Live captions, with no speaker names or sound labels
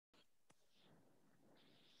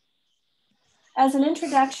As an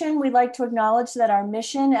introduction, we'd like to acknowledge that our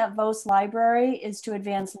mission at Vose Library is to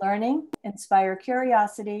advance learning, inspire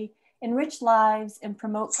curiosity, enrich lives, and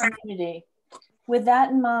promote community. With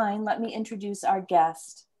that in mind, let me introduce our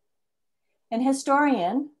guest. An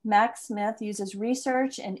historian, Max Smith uses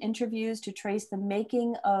research and interviews to trace the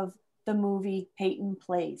making of the movie Peyton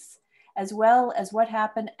Place, as well as what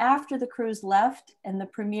happened after the crews left and the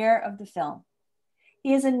premiere of the film.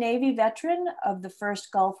 He is a Navy veteran of the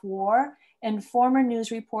First Gulf War and former news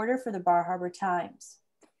reporter for the Bar Harbor Times.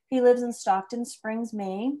 He lives in Stockton Springs,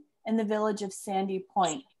 Maine, in the village of Sandy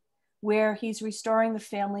Point, where he's restoring the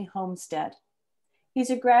family homestead. He's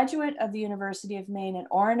a graduate of the University of Maine in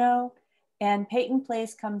Orono, and Peyton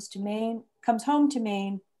Place comes home to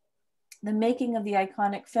Maine. The making of the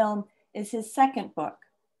iconic film is his second book.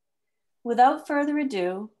 Without further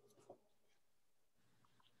ado,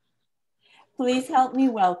 please help me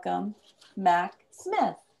welcome Mac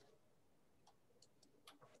Smith.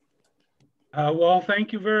 Well,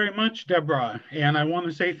 thank you very much, Deborah. And I want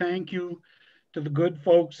to say thank you to the good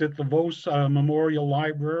folks at the Vose Memorial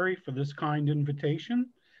Library for this kind invitation.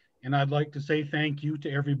 And I'd like to say thank you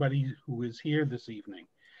to everybody who is here this evening.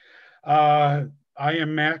 I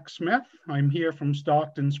am Mac Smith. I'm here from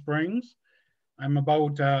Stockton Springs. I'm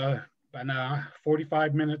about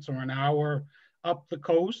 45 minutes or an hour up the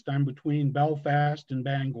coast. I'm between Belfast and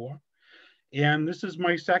Bangor. And this is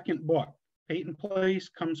my second book. Peyton Place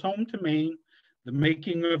Comes Home to Maine, the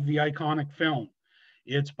making of the iconic film.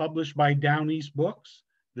 It's published by Down East Books,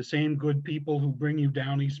 the same good people who bring you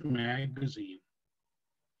Down East magazine.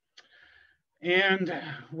 And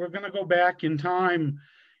we're going to go back in time,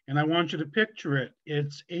 and I want you to picture it.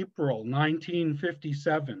 It's April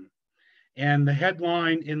 1957, and the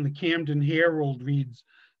headline in the Camden Herald reads,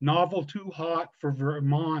 "Novel Too Hot for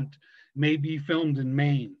Vermont May Be Filmed in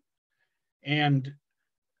Maine." And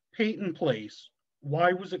Peyton Place,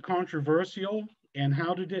 why was it controversial, and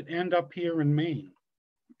how did it end up here in Maine?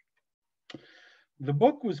 The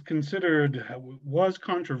book was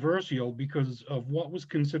controversial because of what was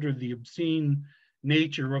considered the obscene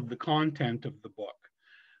nature of the content of the book.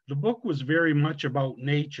 The book was very much about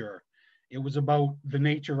nature. It was about the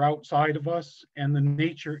nature outside of us and the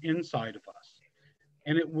nature inside of us.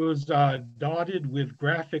 And it was dotted with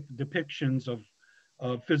graphic depictions of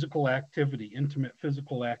physical activity, intimate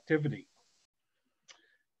physical activity.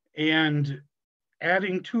 And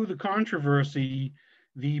adding to the controversy,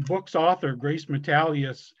 the book's author, Grace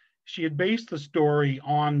Metalius, she had based the story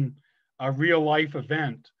on a real life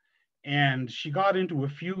event, and she got into a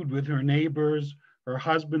feud with her neighbors. Her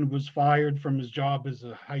husband was fired from his job as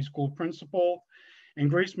a high school principal, and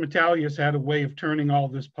Grace Metalius had a way of turning all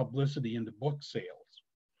this publicity into book sales.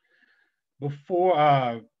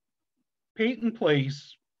 Before Peyton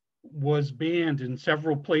Place was banned in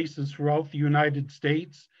several places throughout the United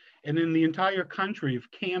States and in the entire country of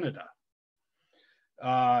Canada.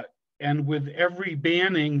 And with every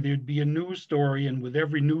banning, there'd be a news story, and with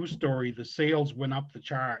every news story, the sales went up the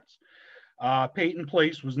charts. Peyton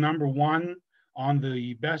Place was #1 on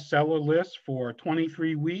the bestseller list for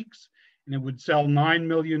 23 weeks, and it would sell 9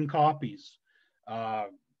 million copies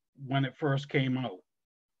when it first came out.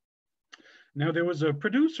 Now, there was a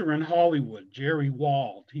producer in Hollywood, Jerry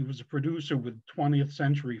Wald. He was a producer with 20th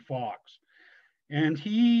Century Fox. And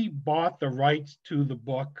he bought the rights to the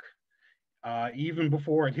book even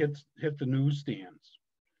before it hit the newsstands.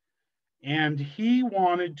 And he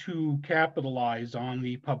wanted to capitalize on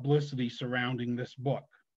the publicity surrounding this book.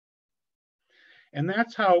 And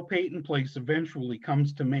that's how Peyton Place eventually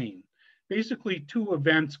comes to Maine. Basically, two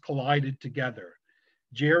events collided together.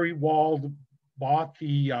 Jerry Wald bought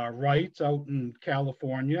the rights out in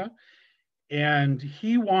California, and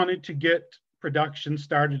he wanted to get production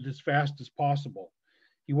started as fast as possible.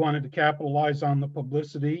 He wanted to capitalize on the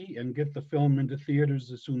publicity and get the film into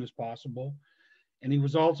theaters as soon as possible. And he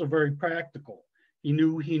was also very practical. He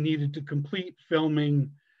knew he needed to complete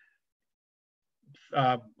filming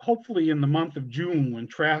hopefully in the month of June, when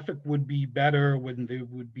traffic would be better, when there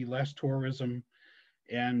would be less tourism.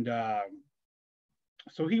 And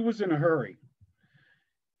so he was in a hurry.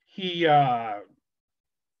 He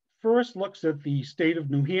first looks at the state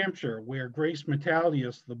of New Hampshire, where Grace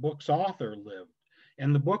Metalius, the book's author, lived.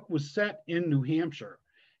 And the book was set in New Hampshire.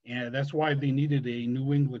 And that's why they needed a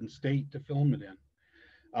New England state to film it in.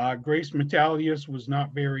 Grace Metalius was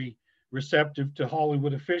not very receptive to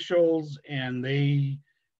Hollywood officials, and they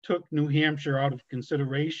took New Hampshire out of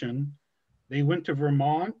consideration. They went to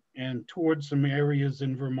Vermont and toured some areas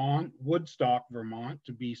in Vermont, Woodstock, Vermont,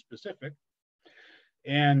 to be specific.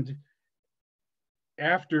 And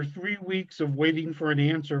after 3 weeks of waiting for an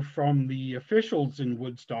answer from the officials in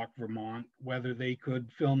Woodstock, Vermont, whether they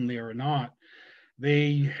could film there or not,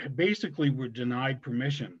 they basically were denied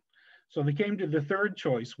permission. So they came to the third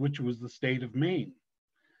choice, which was the state of Maine.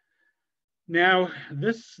 Now,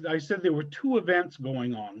 I said there were two events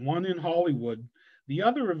going on, one in Hollywood. The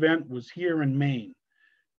other event was here in Maine.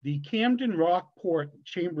 The Camden Rockport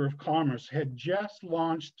Chamber of Commerce had just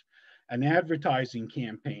launched an advertising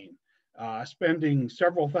campaign, spending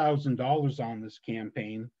several $1,000s on this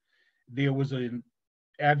campaign. There was an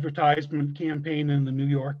advertisement campaign in the New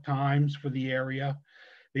York Times for the area.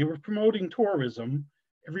 They were promoting tourism.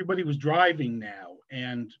 Everybody was driving now,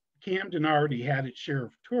 and Camden already had its share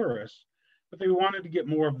of tourists, but they wanted to get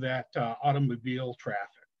more of that automobile traffic.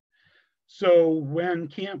 So when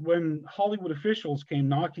Hollywood officials came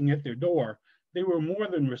knocking at their door, they were more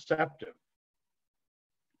than receptive,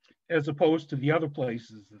 as opposed to the other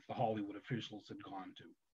places that the Hollywood officials had gone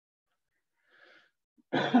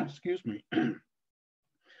to. Excuse me.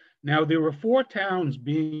 Now, there were 4 towns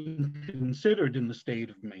being considered in the state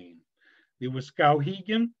of Maine. There was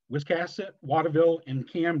Skowhegan, Wiscasset, Waterville, and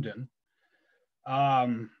Camden.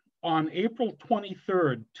 On April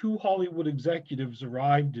 23rd, 2 Hollywood executives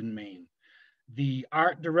arrived in Maine, the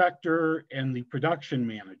art director and the production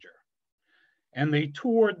manager. And they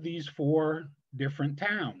toured these 4 different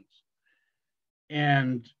towns.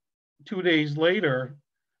 And 2 days later,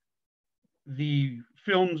 the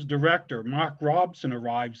film's director, Mark Robson,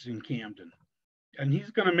 arrives in Camden. And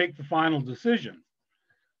he's going to make the final decision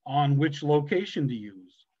on which location to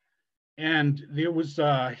use. And there was,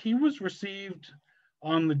 he was received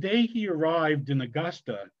on the day he arrived in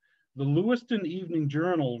Augusta. The Lewiston Evening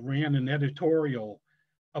Journal ran an editorial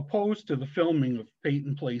opposed to the filming of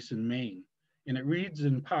Peyton Place in Maine. And it reads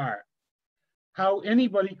in part, "How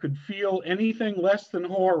anybody could feel anything less than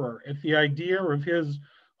horror at the idea of his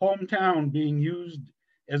hometown being used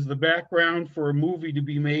as the background for a movie to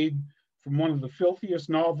be made from one of the filthiest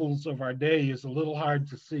novels of our day is a little hard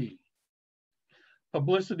to see.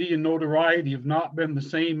 Publicity and notoriety have not been the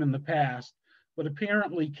same in the past, but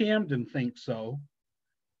apparently Camden thinks so.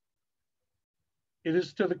 It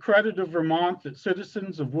is to the credit of Vermont that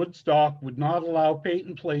citizens of Woodstock would not allow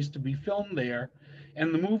Peyton Place to be filmed there,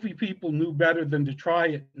 and the movie people knew better than to try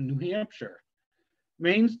it in New Hampshire.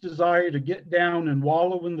 Maine's desire to get down and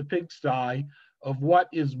wallow in the pigsty of what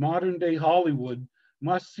is modern-day Hollywood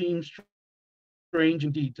must seem strange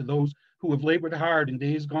indeed to those who have labored hard in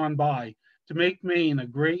days gone by to make Maine a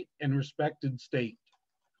great and respected state."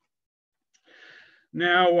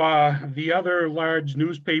 Now, the other large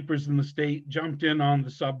newspapers in the state jumped in on the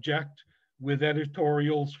subject with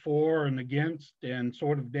editorials for and against and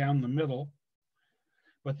sort of down the middle.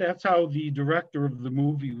 But that's how the director of the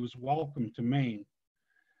movie was welcomed to Maine.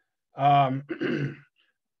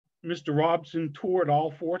 Mr. Robson toured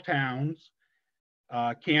all 4 towns.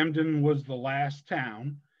 Camden was the last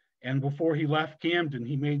town. And before he left Camden,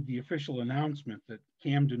 he made the official announcement that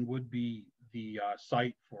Camden would be the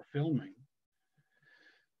site for filming.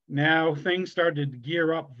 Now things started to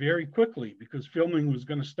gear up very quickly because filming was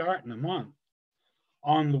going to start in a month.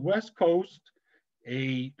 On the West Coast,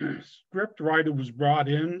 a script writer was brought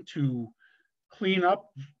in to clean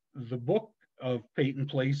up the book of Peyton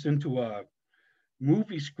Place into a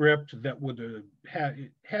movie script that would have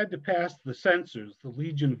had to pass the censors, the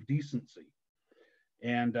Legion of Decency.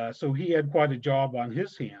 And so he had quite a job on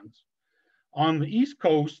his hands. On the East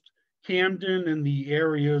Coast, Camden and the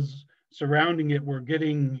areas surrounding it were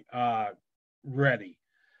getting ready.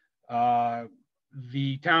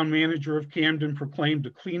 The town manager of Camden proclaimed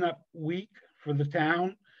a cleanup week for the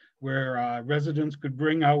town where residents could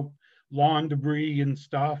bring out lawn debris and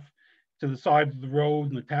stuff to the side of the road,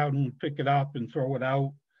 and the town would pick it up and throw it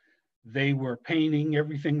out. They were painting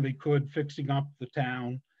everything they could, fixing up the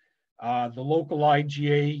town. The local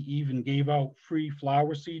IGA even gave out free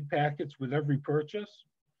flower seed packets with every purchase.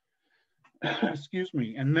 Excuse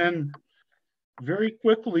me. And then very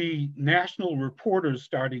quickly, national reporters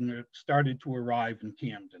started to arrive in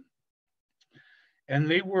Camden. And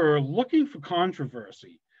they were looking for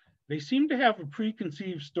controversy. They seemed to have a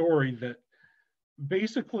preconceived story that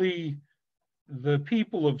basically the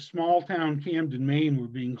people of small town Camden, Maine were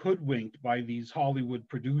being hoodwinked by these Hollywood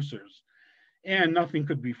producers, and nothing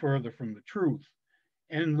could be further from the truth.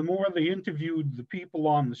 And the more they interviewed the people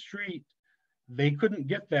on the street, they couldn't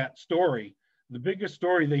get that story. The biggest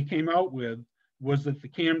story they came out with was that the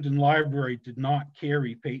Camden Library did not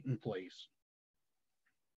carry Peyton Place.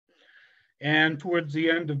 And towards the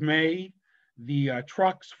end of May, the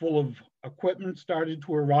trucks full of equipment started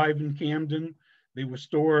to arrive in Camden. They were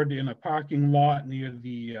stored in a parking lot near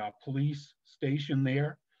the police station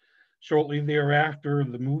there. Shortly thereafter,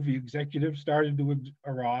 the movie executives started to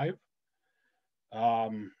arrive.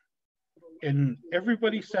 And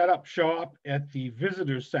everybody set up shop at the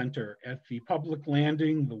visitor center at the public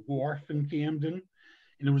landing, the wharf in Camden.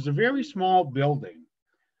 And it was a very small building.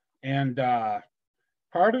 And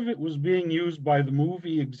part of it was being used by the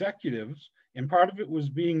movie executives, and part of it was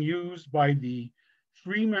being used by the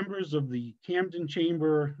 3 members of the Camden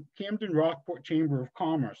Rockport Chamber of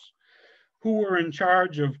Commerce, who were in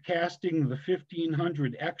charge of casting the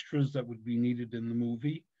 1,500 extras that would be needed in the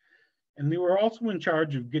movie. And they were also in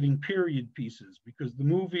charge of getting period pieces, because the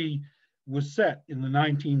movie was set in the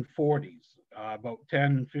 1940s, about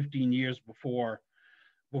 10, 15 years before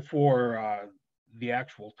the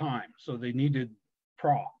actual time. So they needed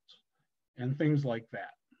props and things like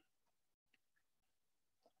that.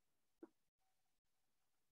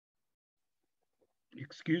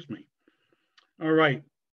 Excuse me. All right.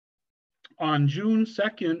 On June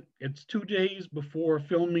 2nd, it's 2 days before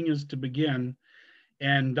filming is to begin,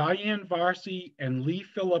 and Diane Varsi and Lee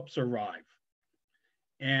Phillips arrive.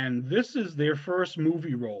 And this is their first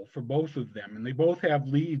movie role for both of them, and they both have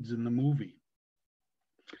leads in the movie.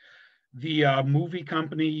 The movie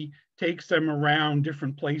company takes them around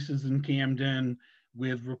different places in Camden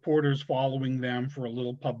with reporters following them for a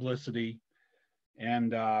little publicity.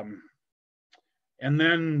 And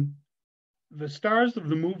then the stars of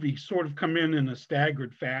the movie sort of come in a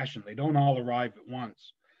staggered fashion. They don't all arrive at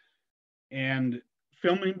once. And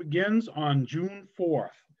filming begins on June 4th.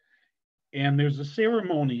 And there's a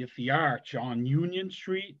ceremony at the Arch on Union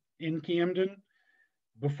Street in Camden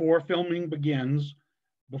before filming begins.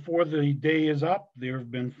 Before the day is up, there have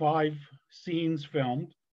been 5 scenes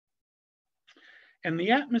filmed. And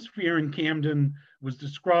the atmosphere in Camden was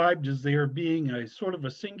described as there being a sort of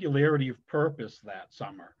a singularity of purpose that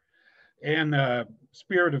summer and a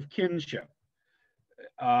spirit of kinship.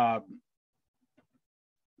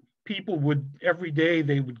 People would, every day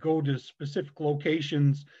they would go to specific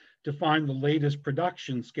locations to find the latest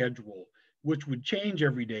production schedule, which would change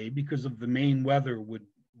every day because of the Maine weather would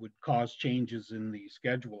cause changes in the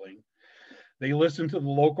scheduling. They listened to the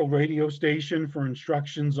local radio station for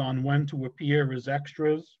instructions on when to appear as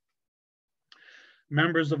extras.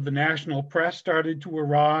 Members of the national press started to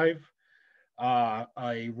arrive.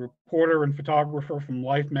 A reporter and photographer from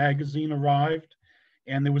Life magazine arrived.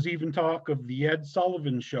 And there was even talk of the Ed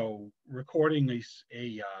Sullivan Show recording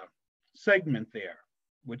a segment there,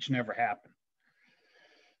 which never happened.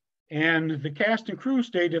 And the cast and crew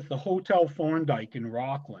stayed at the Hotel Thorndike in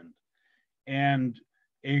Rockland. And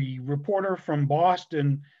a reporter from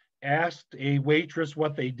Boston asked a waitress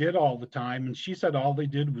what they did all the time, and she said all they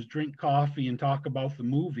did was drink coffee and talk about the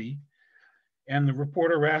movie. And the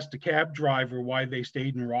reporter asked a cab driver why they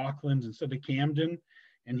stayed in Rockland instead of Camden,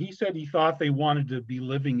 and he said he thought they wanted to be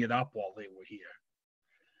living it up while they were here.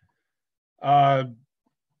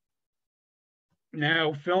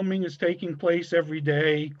 Now, filming is taking place every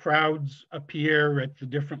day. Crowds appear at the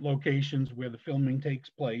different locations where the filming takes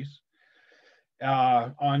place.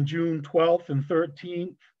 On June 12th and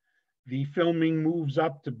 13th, the filming moves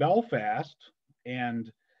up to Belfast,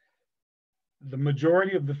 and the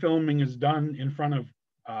majority of the filming is done in front of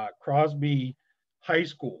Crosby High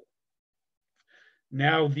School.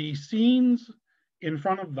 Now, the scenes in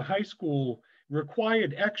front of the high school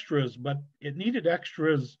required extras, but it needed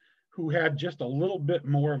extras who had just a little bit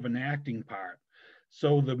more of an acting part.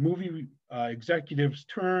 So the movie executives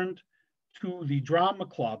turned to the drama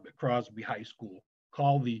club at Crosby High School,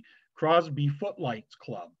 called the Crosby Footlights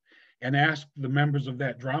Club, and asked the members of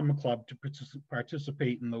that drama club to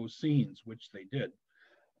participate in those scenes, which they did.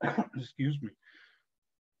 Excuse me.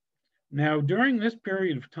 Now, during this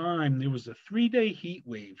period of time, there was a 3-day heat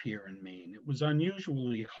wave here in Maine. It was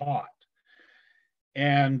unusually hot.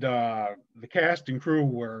 And the cast and crew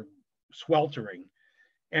were sweltering.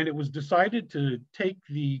 And it was decided to take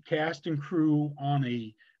the cast and crew on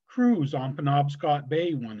a cruise on Penobscot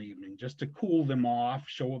Bay one evening, just to cool them off,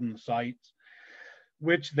 show them the sights,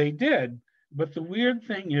 which they did. But the weird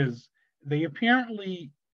thing is, they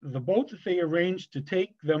apparently, the boat that they arranged to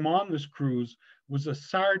take them on this cruise was a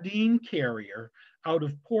sardine carrier out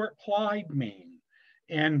of Port Clyde, Maine.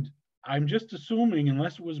 And I'm just assuming,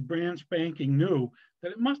 unless it was brand spanking new,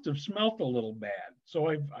 that it must have smelt a little bad. So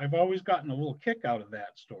I've always gotten a little kick out of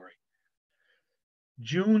that story.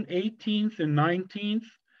 June 18th and 19th,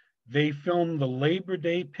 they filmed the Labor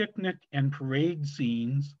Day picnic and parade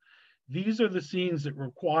scenes. These are the scenes that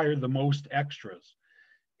require the most extras.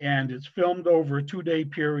 And it's filmed over a 2-day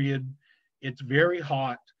period. It's very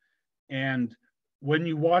hot. And when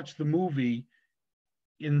you watch the movie,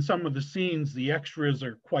 in some of the scenes, the extras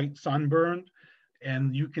are quite sunburned,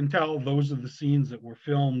 and you can tell those are the scenes that were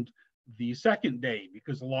filmed the second day,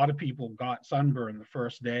 because a lot of people got sunburn the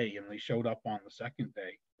first day and they showed up on the second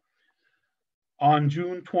day. On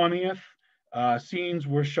June 20th, scenes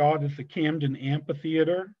were shot at the Camden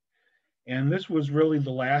Amphitheater, and this was really the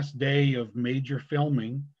last day of major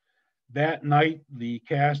filming. That night, the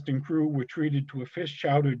cast and crew were treated to a fish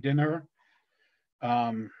chowder dinner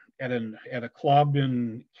at a club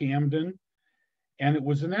in Camden. And it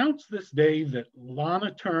was announced this day that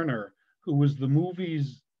Lana Turner, who was the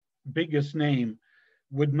movie's biggest name,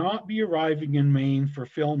 would not be arriving in Maine for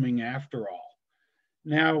filming after all.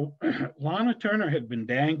 Now, Lana Turner had been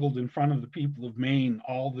dangled in front of the people of Maine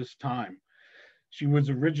all this time. She was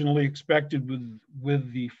originally expected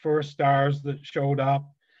with the first stars that showed up,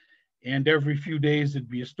 and every few days there'd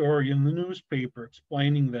be a story in the newspaper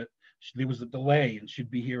explaining that there was a delay and she'd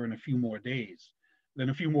be here in a few more days. Then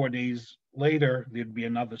a few more days later, there'd be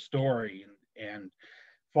another story. And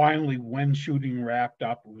finally, when shooting wrapped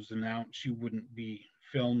up, it was announced she wouldn't be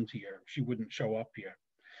filmed here. She wouldn't show up here.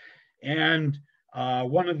 And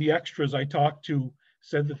one of the extras I talked to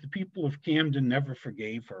said that the people of Camden never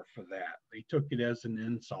forgave her for that. They took it as an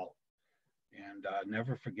insult and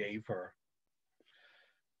never forgave her.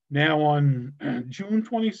 Now on June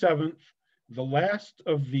 27th, the last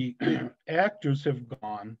of the actors have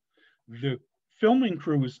gone. The filming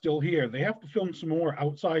crew is still here. They have to film some more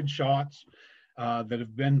outside shots that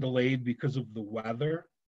have been delayed because of the weather.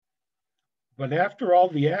 But after all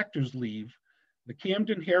the actors leave, the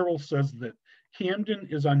Camden Herald says that Camden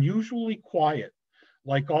is unusually quiet,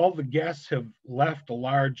 like all the guests have left a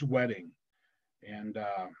large wedding. And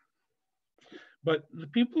but the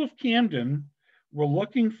people of Camden were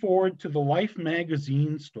looking forward to the Life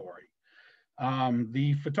magazine story.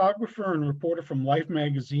 The photographer and reporter from Life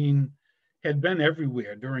magazine had been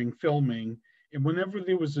everywhere during filming, and whenever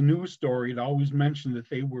there was a news story, it always mentioned that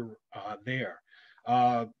they were there.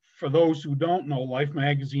 For those who don't know, Life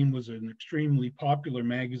magazine was an extremely popular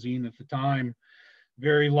magazine at the time,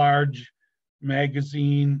 very large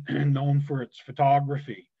magazine known for its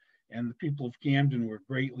photography. And the people of Camden were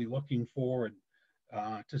greatly looking forward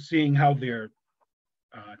to seeing how their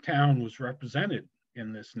town was represented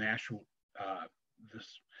in this national,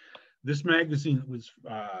 this magazine was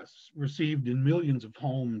received in millions of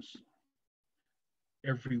homes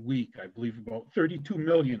every week, I believe about 32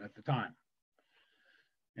 million at the time.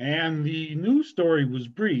 And the news story was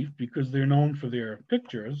brief because they're known for their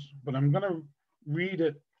pictures, but I'm going to read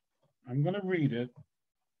it. I'm going to read it.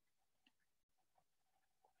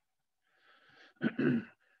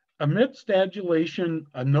 Amidst adulation,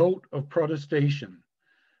 a note of protestation.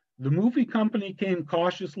 The movie company came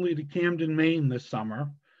cautiously to Camden, Maine this summer.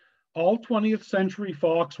 All 20th Century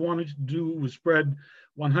Fox wanted to do was spread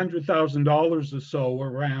 $100,000 or so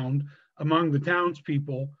around among the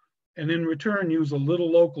townspeople, and in return use a little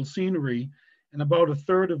local scenery and about a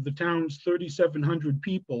third of the town's 3,700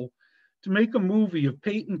 people to make a movie of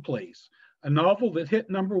Peyton Place, a novel that hit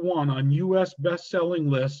 #1 on US best-selling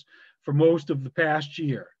lists for most of the past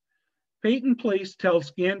year. Peyton Place tells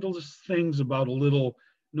scandalous things about a little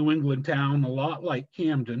New England town, a lot like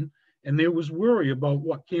Camden, and there was worry about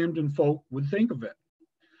what Camden folk would think of it.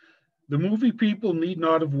 The movie people need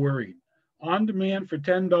not have worried. On demand for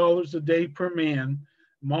 $10 a day per man,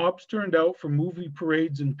 mobs turned out for movie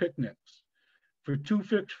parades and picnics. For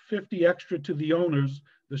 $2.50 extra to the owners,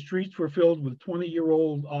 the streets were filled with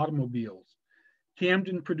 20-year-old automobiles.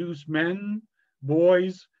 Camden produced men,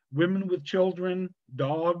 boys, women with children,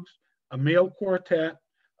 dogs, a male quartet,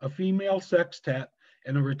 a female sextet,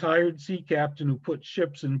 and a retired sea captain who put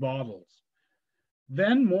ships in bottles.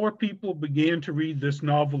 Then more people began to read this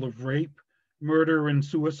novel of rape, murder, and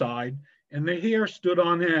suicide, and their hair stood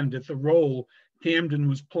on end at the role Camden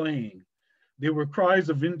was playing. There were cries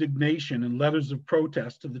of indignation and letters of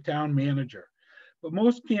protest to the town manager, but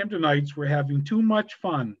most Camdenites were having too much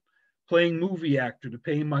fun playing movie actor to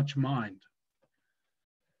pay much mind.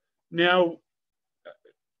 Now,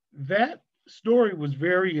 that story was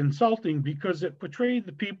very insulting because it portrayed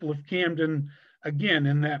the people of Camden, again,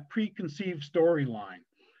 in that preconceived storyline,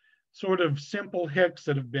 sort of simple hicks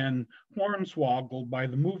that have been hornswoggled by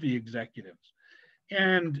the movie executives.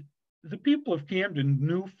 And the people of Camden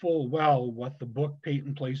knew full well what the book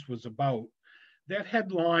Peyton Place was about. That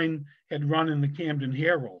headline had run in the Camden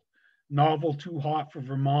Herald, novel too hot for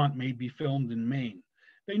Vermont may be filmed in Maine.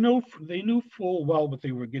 They knew full well what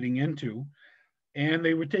they were getting into, and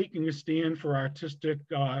they were taking a stand for artistic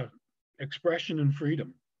expression and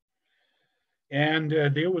freedom. And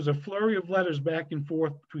there was a flurry of letters back and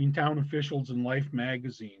forth between town officials and Life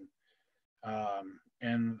magazine.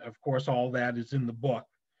 And of course, all that is in the book.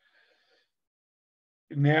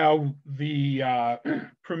 Now, the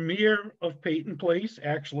premiere of Peyton Place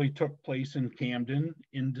actually took place in Camden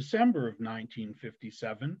in December of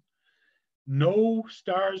 1957. No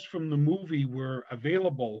stars from the movie were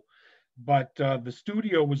available, but the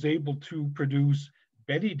studio was able to produce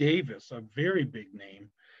Betty Davis, a very big name,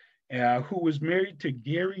 who was married to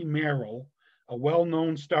Gary Merrill, a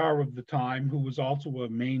well-known star of the time who was also a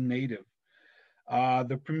Maine native.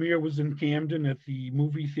 The premiere was in Camden at the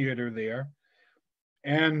movie theater there.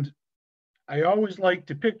 And I always like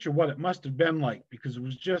to picture what it must have been like, because it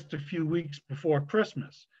was just a few weeks before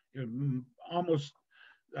Christmas, almost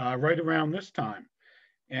right around this time.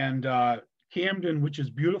 And Camden, which is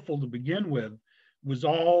beautiful to begin with, was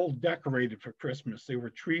all decorated for Christmas. There were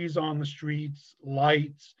trees on the streets,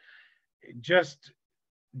 lights, just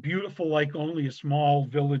beautiful like only a small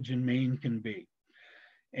village in Maine can be.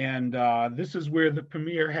 And this is where the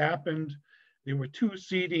premiere happened. There were 2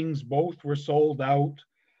 seatings, both were sold out.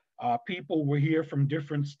 People were here from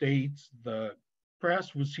different states. The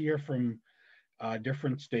press was here from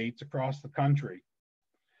different states across the country.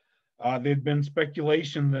 There'd been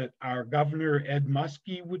speculation that our governor, Ed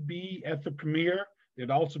Muskie, would be at the premiere.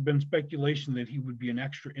 There'd also been speculation that he would be an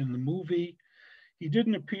extra in the movie. He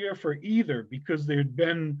didn't appear for either because it had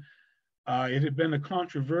been a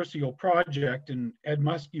controversial project, and Ed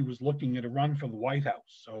Muskie was looking at a run for the White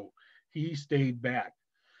House, so he stayed back.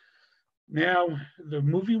 Now, the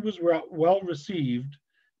movie was well received,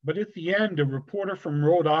 but at the end, a reporter from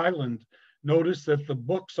Rhode Island noticed that the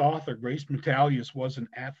book's author, Grace Metalius, wasn't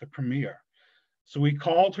at the premiere. So he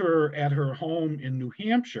called her at her home in New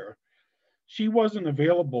Hampshire. She wasn't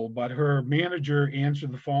available, but her manager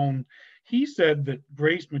answered the phone. He said that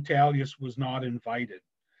Grace Metalius was not invited.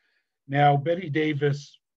 Now, Betty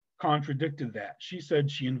Davis contradicted that. She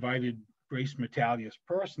said she invited Grace Metalius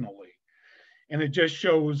personally. And it just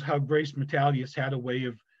shows how Grace Metalius had a way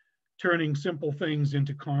of turning simple things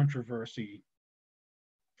into controversy.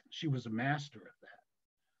 She was a master at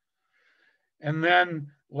that. And then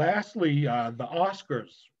lastly, the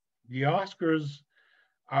Oscars. The Oscars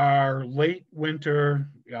are late winter,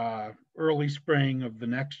 early spring of the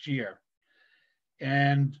next year.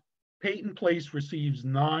 And Peyton Place receives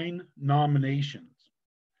 9 nominations.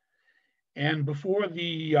 And before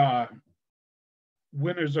the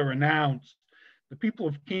winners are announced, the people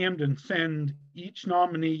of Camden send each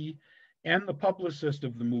nominee and the publicist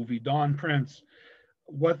of the movie, Don Prince,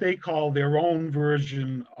 what they call their own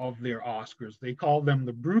version of their Oscars. They call them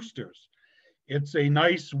the Brewsters. It's a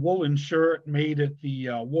nice woolen shirt made at the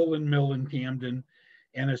woolen mill in Camden,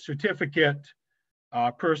 and a certificate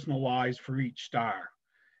personalized for each star.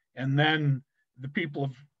 And then the people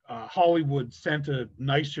of Hollywood sent a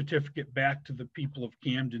nice certificate back to the people of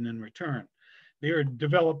Camden in return. They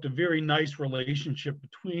developed a very nice relationship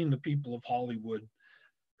between the people of Hollywood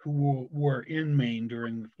who were in Maine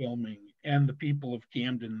during the filming and the people of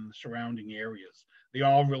Camden and the surrounding areas. They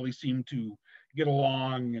all really seemed to get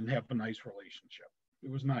along and have a nice relationship. It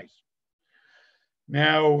was nice.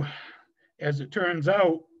 Now, as it turns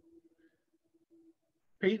out,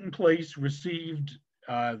 Peyton Place received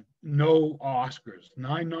no Oscars,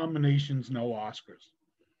 9 nominations, no Oscars.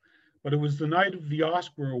 But it was the night of the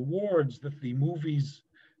Oscar awards that the movie's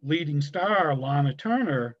leading star, Lana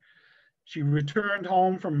Turner, she returned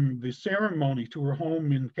home from the ceremony to her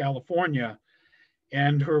home in California,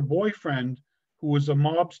 and her boyfriend, who was a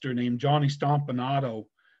mobster named Johnny Stompanato,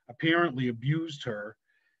 apparently abused her,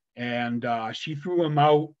 and she threw him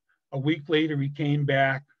out. A week later, he came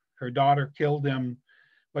back. Her daughter killed him,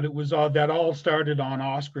 but it was that all started on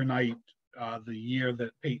Oscar night, the year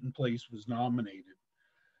that Peyton Place was nominated.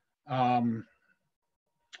 And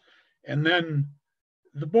then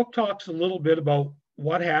the book talks a little bit about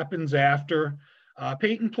what happens after.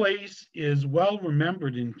 Peyton Place is well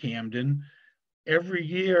remembered in Camden. Every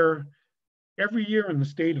year in the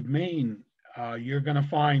state of Maine, you're going to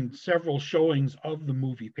find several showings of the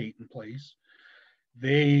movie Peyton Place.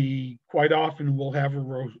 They quite often will have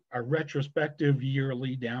a retrospective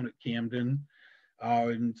yearly down at Camden.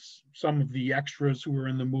 And some of the extras who are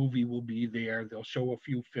in the movie will be there. They'll show a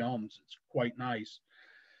few films. It's quite nice.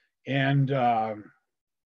 And I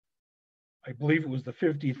believe it was the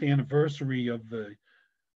 50th anniversary of the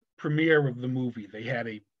premiere of the movie. They had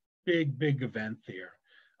a big event there.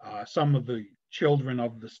 Some of the children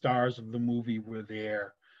of the stars of the movie were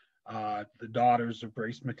there. The daughters of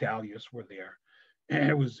Grace Metalius were there. And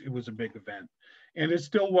it was a big event. And it's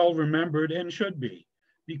still well remembered and should be,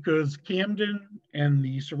 because Camden and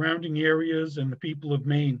the surrounding areas and the people of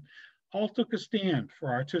Maine all took a stand for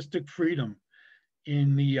artistic freedom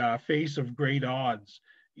in the face of great odds,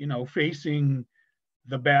 you know, facing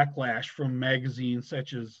the backlash from magazines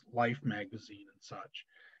such as Life magazine and such.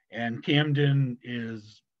 And Camden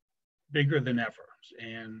is bigger than ever,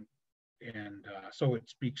 and so it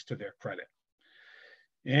speaks to their credit.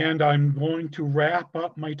 And I'm going to wrap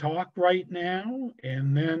up my talk right now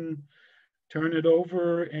and then turn it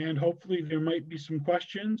over, and hopefully there might be some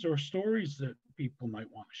questions or stories that people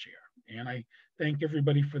might want to share. And I thank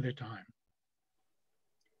everybody for their time.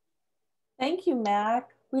 Thank you, Mac.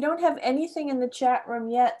 We don't have anything in the chat room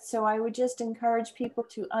yet, so I would just encourage people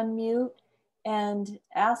to unmute and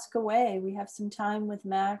ask away. We have some time with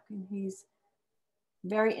Mac, and he's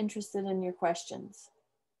very interested in your questions.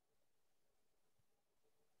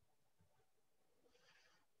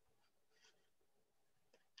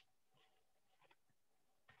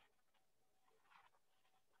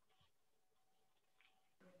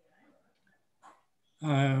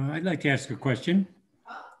 I'd like to ask a question.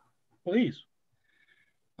 Please.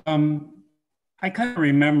 I kind of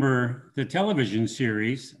remember the television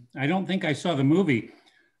series. I don't think I saw the movie,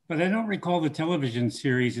 but I don't recall the television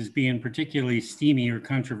series as being particularly steamy or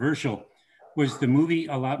controversial. Was the movie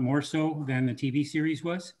a lot more so than the TV series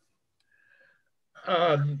was?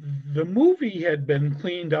 The movie had been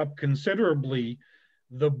cleaned up considerably.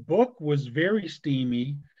 The book was very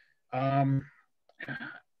steamy. I'm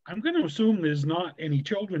going to assume there's not any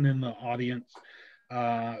children in the audience,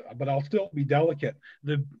 but I'll still be delicate.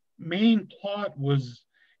 The main plot was,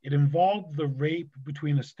 it involved the rape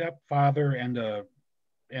between a stepfather and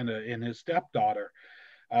his stepdaughter.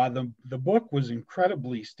 The book was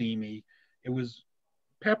incredibly steamy. It was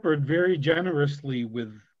peppered very generously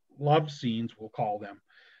with love scenes, we'll call them,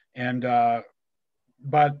 and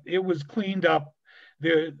but it was cleaned up.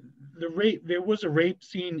 There was a rape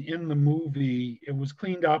scene in the movie. It was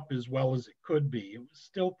cleaned up as well as it could be. It was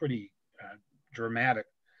still pretty dramatic,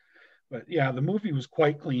 but yeah, the movie was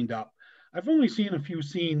quite cleaned up. I've only seen a few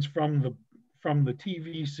scenes from the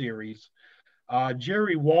TV series.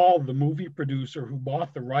 Jerry Wall, the movie producer who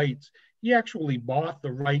bought the rights, he actually bought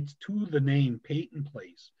the rights to the name Peyton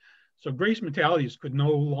Place. So Grace Metalius could no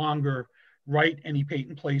longer write any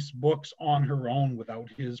Peyton Place books on her own without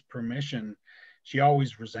his permission. She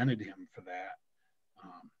always resented him for that.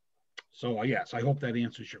 So yes, I hope that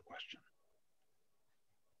answers your question.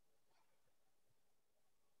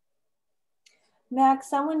 Max,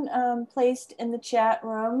 someone placed in the chat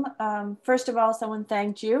room, first of all, someone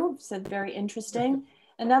thanked you, said very interesting.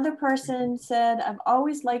 Another person said, I've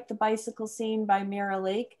always liked the bicycle scene by Mirror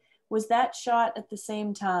Lake. Was that shot at the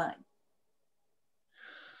same time?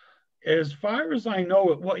 As far as I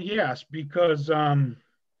know, well, yes, because the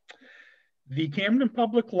Camden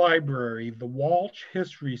Public Library, the Walsh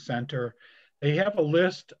History Center, they have a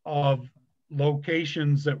list of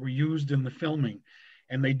locations that were used in the filming.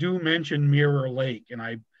 And they do mention Mirror Lake, and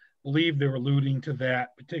I believe they're alluding to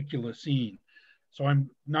that particular scene. So I'm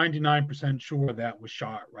 99% sure that was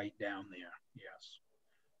shot right down there, yes.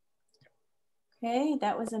 Okay,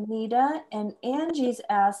 that was Anita. And Angie's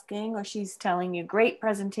asking, or she's telling you, great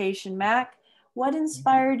presentation, Mac. What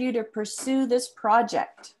inspired you to pursue this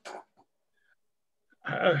project?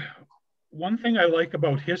 One thing I like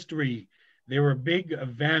about history, there were big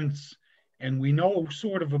events and we know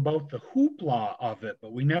sort of about the hoopla of it,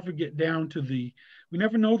 but we never get down to we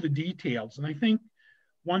never know the details. And I think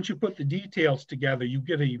once you put the details together, you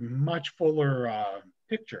get a much fuller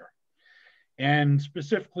picture. And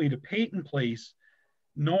specifically to Peyton Place,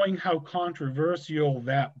 knowing how controversial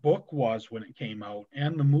that book was when it came out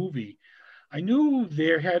and the movie, I knew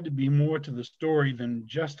there had to be more to the story than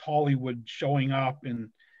just Hollywood showing up and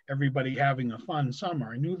everybody having a fun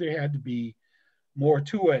summer. I knew there had to be more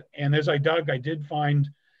to it. And as I dug, I did find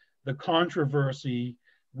the controversy,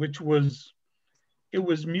 which was, it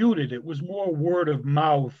was muted. It was more word of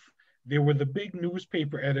mouth. There were the big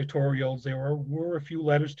newspaper editorials. There were a few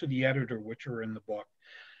letters to the editor, which are in the book,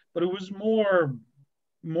 but it was more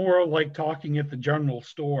like talking at the general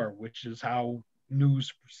store, which is how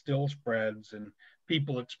news still spreads and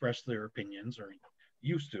people express their opinions, or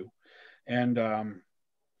used to. And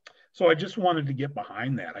so I just wanted to get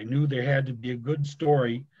behind that. I knew there had to be a good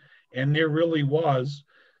story, and there really was.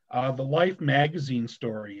 The Life magazine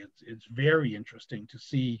story, it's very interesting to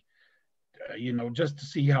see, just to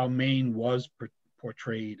see how Maine was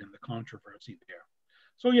portrayed and the controversy there.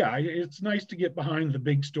 So yeah, it's nice to get behind the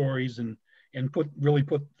big stories and really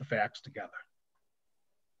put the facts together.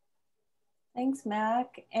 Thanks,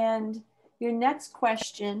 Mac. And your next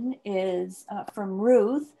question is from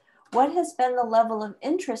Ruth. What has been the level of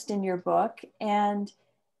interest in your book, and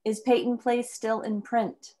is Peyton Place still in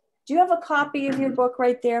print? Do you have a copy of your book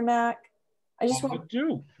right there, Mac? I just What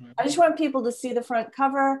do? I just want people to see the front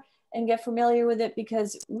cover and get familiar with it,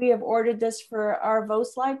 because we have ordered this for our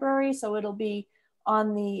Vose library, so it'll be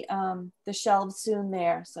on the shelves soon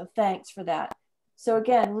there. So thanks for that. So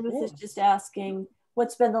again, Ruth is just asking,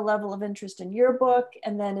 what's been the level of interest in your book?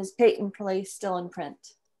 And then is Peyton Place still in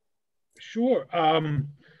print? Sure.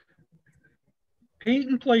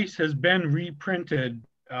 Peyton Place has been reprinted,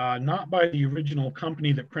 not by the original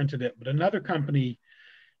company that printed it, but another company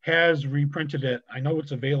has reprinted it. I know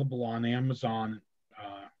it's available on Amazon,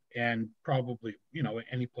 and probably,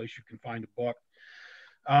 any place you can find a book.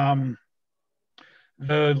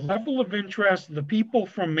 The level of interest, the people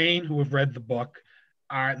from Maine who have read the book,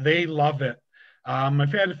 they love it.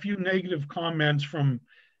 I've had a few negative comments from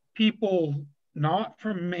people not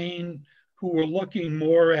from Maine who were looking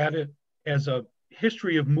more at it as a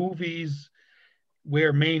history of movies,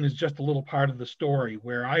 where Maine is just a little part of the story.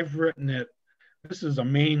 Where I've written it, this is a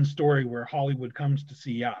Maine story where Hollywood comes to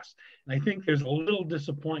see us. And I think there's a little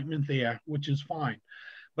disappointment there, which is fine.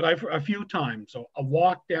 But a few times, so a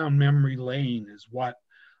walk down memory lane is what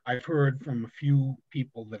I've heard from a few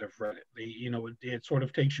people that have read it. It sort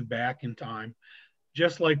of takes you back in time,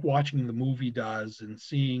 just like watching the movie does and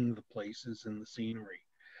seeing the places and the scenery.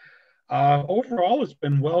 Overall, it's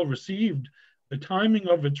been well received. The timing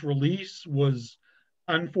of its release was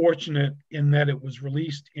unfortunate in that it was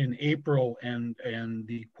released in April and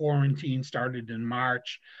the quarantine started in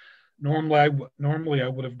March. Normally I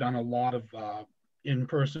would have done a lot of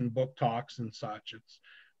in-person book talks and such. It's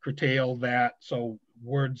curtailed that, so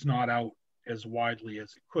word's not out as widely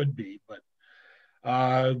as it could be. But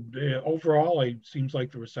overall, it seems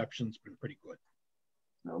like the reception's been pretty good.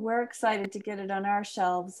 Well, we're excited to get it on our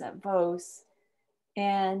shelves at Vose.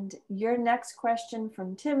 And your next question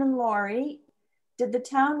from Tim and Lori: did the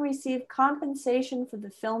town receive compensation for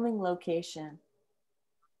the filming location?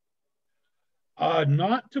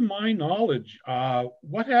 Not to my knowledge.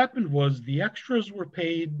 What happened was the extras were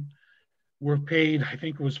paid, I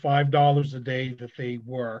think it was $5 a day that they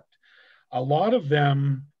worked. A lot of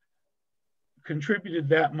them contributed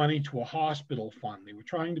that money to a hospital fund. They were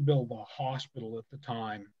trying to build a hospital at the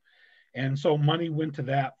time. And so money went to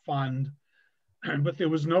that fund, but there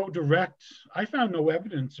was I found no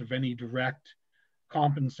evidence of any direct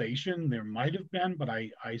compensation. There might have been, but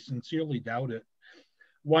I sincerely doubt it.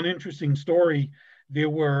 One interesting story, there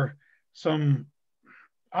were some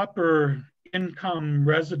upper income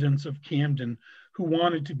residents of Camden who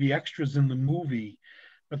wanted to be extras in the movie,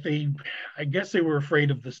 but I guess they were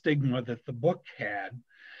afraid of the stigma that the book had.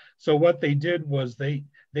 So what they did was they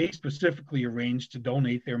specifically arranged to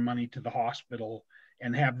donate their money to the hospital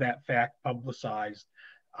and have that fact publicized,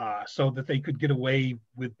 so that they could get away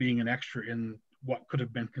with being an extra in what could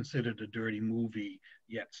have been considered a dirty movie,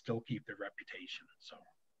 yet still keep their reputation. So,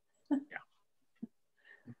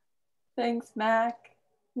 yeah. Thanks, Mac.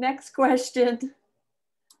 Next question.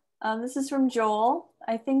 This is from Joel.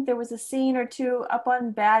 I think there was a scene or two up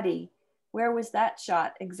on Batty. Where was that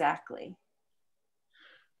shot exactly?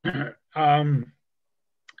 It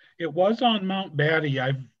was on Mount Batty.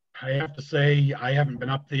 I have to say, I haven't been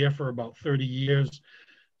up there for about 30 years,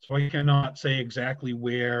 so I cannot say exactly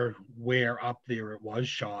where up there it was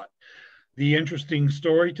shot. The interesting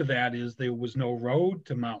story to that is there was no road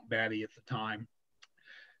to Mount Batty at the time.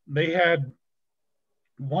 They had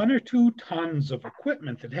 1 or 2 tons of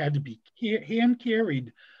equipment that had to be hand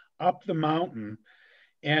carried up the mountain.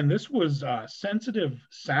 And this was sensitive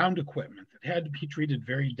sound equipment that had to be treated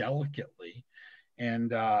very delicately. And,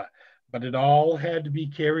 but it all had to be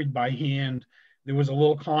carried by hand. There was a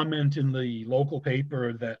little comment in the local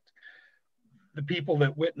paper that the people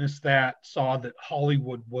that witnessed that saw that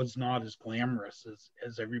Hollywood was not as glamorous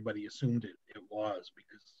as everybody assumed it was,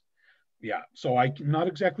 because, yeah. So I'm not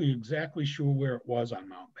exactly sure where it was on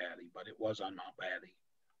Mount Batty, but it was on Mount Batty.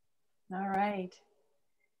 All right.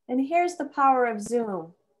 And here's the power of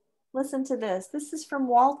Zoom. Listen to this. This is from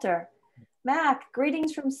Walter. Mac,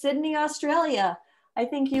 greetings from Sydney, Australia. I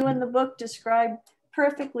think you in the book describe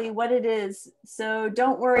perfectly what it is, so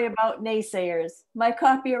don't worry about naysayers. My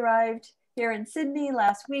copy arrived here in Sydney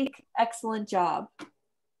last week. Excellent job.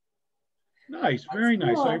 Nice, very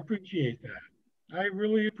nice. I appreciate that. I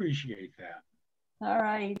really appreciate that. All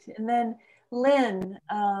right, and then Lynn,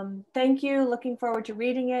 thank you. Looking forward to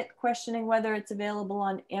reading it, questioning whether it's available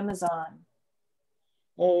on Amazon.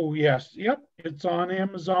 Oh, yes. Yep, it's on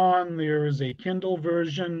Amazon. There is a Kindle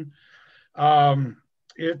version.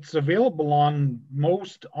 It's available on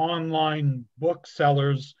most online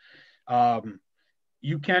booksellers.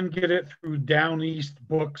 You can get it through Down East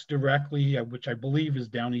Books directly, which I believe is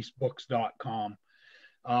downeastbooks.com.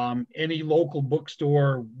 Any local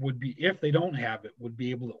bookstore would be, if they don't have it, would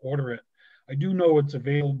be able to order it. I do know it's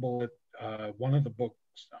available at one of the books.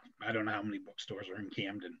 I don't know how many bookstores are in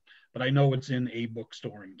Camden, but I know it's in a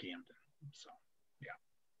bookstore in Camden. So, yeah.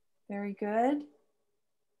 Very good.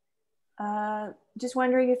 Just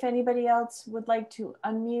wondering if anybody else would like to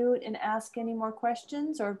unmute and ask any more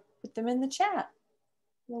questions or put them in the chat.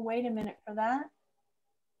 We'll wait a minute for that.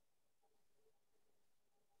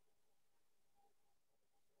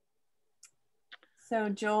 So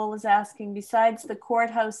Joel is asking, besides the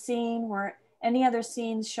courthouse scene, were any other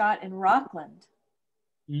scenes shot in Rockland?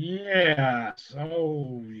 Yeah,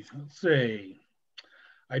 so let's see.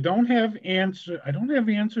 I don't have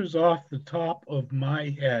answers off the top of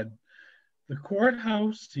my head. The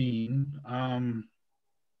courthouse scene, I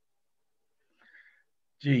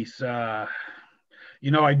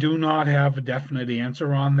do not have a definite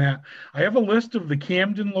answer on that. I have a list of the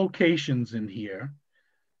Camden locations in here.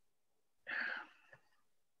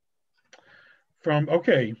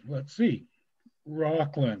 Okay, let's see.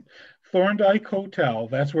 Rockland, Thorndike Hotel,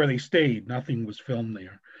 that's where they stayed. Nothing was filmed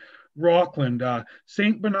there. Rockland,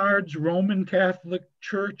 St. Bernard's Roman Catholic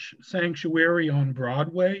Church Sanctuary on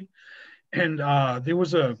Broadway. And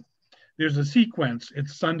there's a sequence.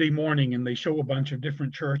 It's Sunday morning and they show a bunch of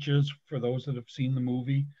different churches for those that have seen the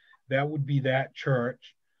movie. That would be that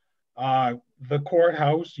church. The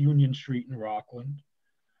courthouse, Union Street in Rockland.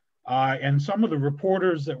 And some of the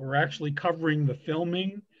reporters that were actually covering the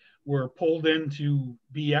filming were pulled in to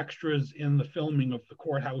be extras in the filming of the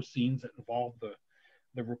courthouse scenes that involved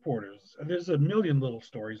the reporters. There's a million little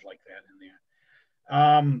stories like that in there.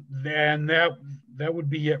 Then that would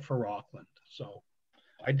be it for Rockland. So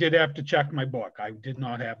I did have to check my book. I did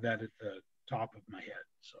not have that at the top of my head.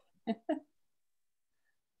 So.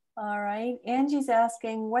 All right. Angie's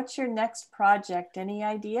asking, what's your next project? Any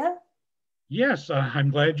idea? Yes,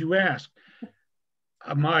 I'm glad you asked.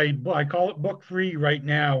 I call it book 3 right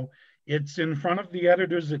now. It's in front of the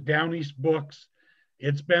editors at Down East Books.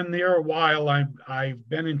 It's been there a while. I've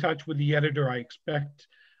been in touch with the editor. I expect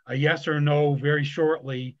a yes or no very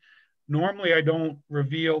shortly. Normally I don't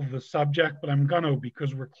reveal the subject, but I'm gonna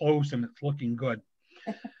because we're close and it's looking good.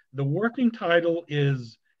 The working title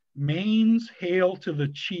is Maine's Hail to the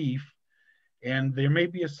Chief, and there may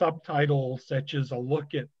be a subtitle such as a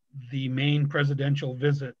look at the Maine presidential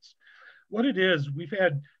visits. What it is, we've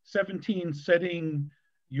had 17 sitting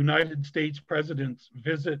United States presidents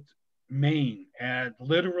visit Maine, and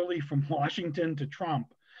literally from Washington to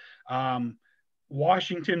Trump.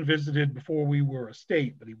 Washington visited before we were a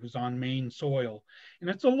state, but he was on Maine soil. And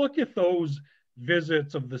it's a look at those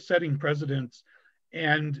visits of the sitting presidents,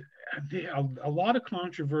 and a lot of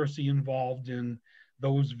controversy involved in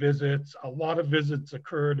those visits. A lot of visits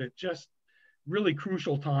occurred at just really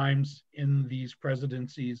crucial times in these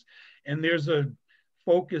presidencies. And there's a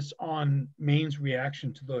focus on Maine's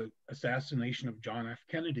reaction to the assassination of John F.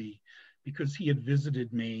 Kennedy, because he had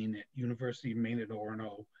visited Maine at University of Maine at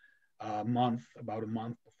Orono about a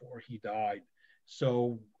month before he died.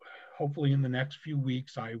 So hopefully in the next few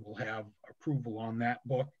weeks, I will have approval on that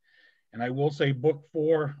book. And I will say book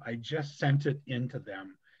 4, I just sent it into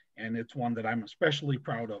them. And it's one that I'm especially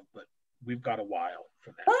proud of, but we've got a while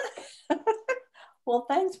for that. Well,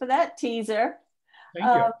 thanks for that teaser. Thank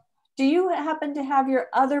you. Do you happen to have your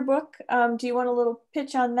other book? Do you want a little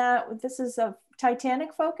pitch on that? This is a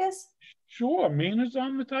Titanic focus? Sure, Maine is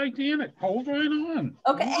on the Titanic. Hold right on.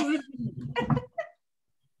 Okay. Hold right on.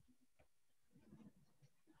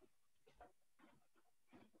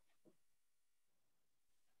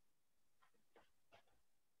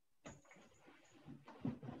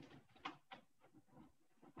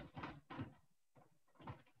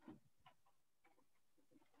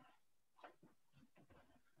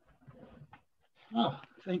 Oh,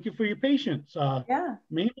 thank you for your patience. Yeah.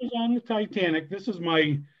 Maine is on the Titanic. This is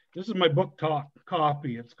my book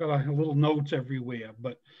copy. It's got a little notes everywhere.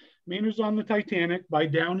 But Maine is on the Titanic by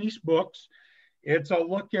Down East Books. It's a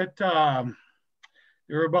look at there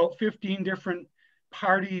are about 15 different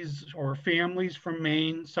parties or families from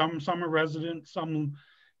Maine. Some are residents, some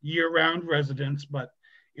year-round residents. But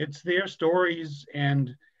it's their stories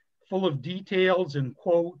and full of details and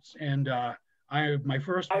quotes and. My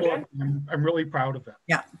first book, I'm really proud of it.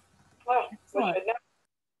 Yeah. Excellent.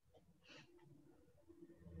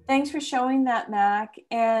 Thanks for showing that, Mac.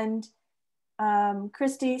 And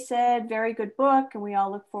Christy said, very good book, and we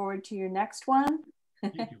all look forward to your next one.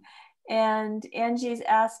 Thank you. And Angie's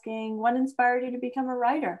asking, what inspired you to become a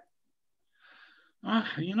writer? I'm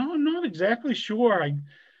not exactly sure. I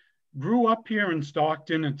grew up here in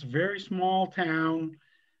Stockton. It's a very small town.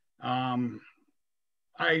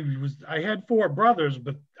 I had four brothers,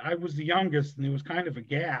 but I was the youngest and there was kind of a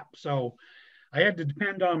gap. So I had to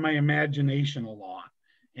depend on my imagination a lot.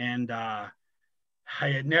 And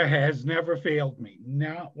has never failed me,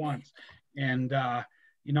 not once. And,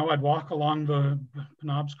 you know, I'd walk along the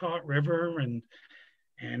Penobscot River and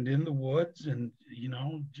in the woods, and, you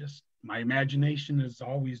know, just my imagination has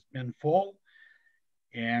always been full.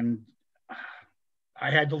 And I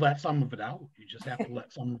had to let some of it out. You just have to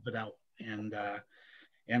let some of it out. And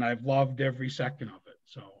I've loved every second of it.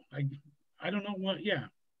 So I don't know what, yeah,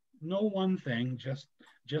 no one thing, just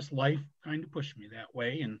life kind of pushed me that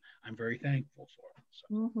way, and I'm very thankful for it.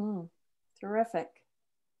 So. Terrific.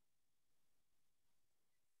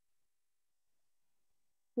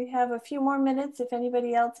 We have a few more minutes if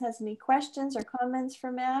anybody else has any questions or comments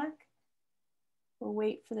for Mac. We'll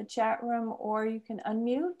wait for the chat room, or you can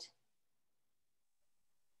unmute.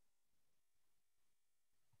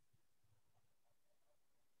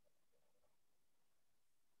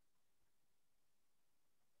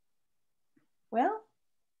 Well,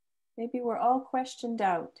 maybe we're all questioned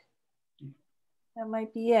out. That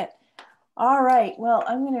might be it. All right, well,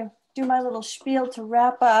 I'm gonna do my little spiel to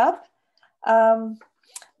wrap up.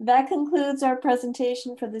 That concludes our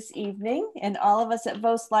presentation for this evening, and all of us at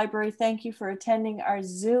Vose Library thank you for attending our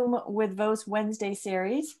Zoom with Vose Wednesday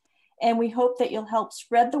series, and we hope that you'll help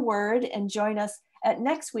spread the word and join us at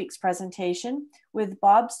next week's presentation with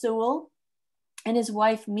Bob Sewell and his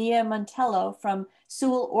wife Mia Montello from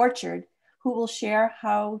Sewell Orchard, who will share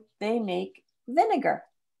how they make vinegar.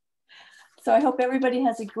 So I hope everybody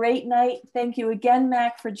has a great night. Thank you again,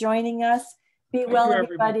 Mac, for joining us. Be well,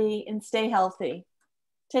 everybody, and stay healthy.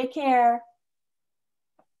 Take care.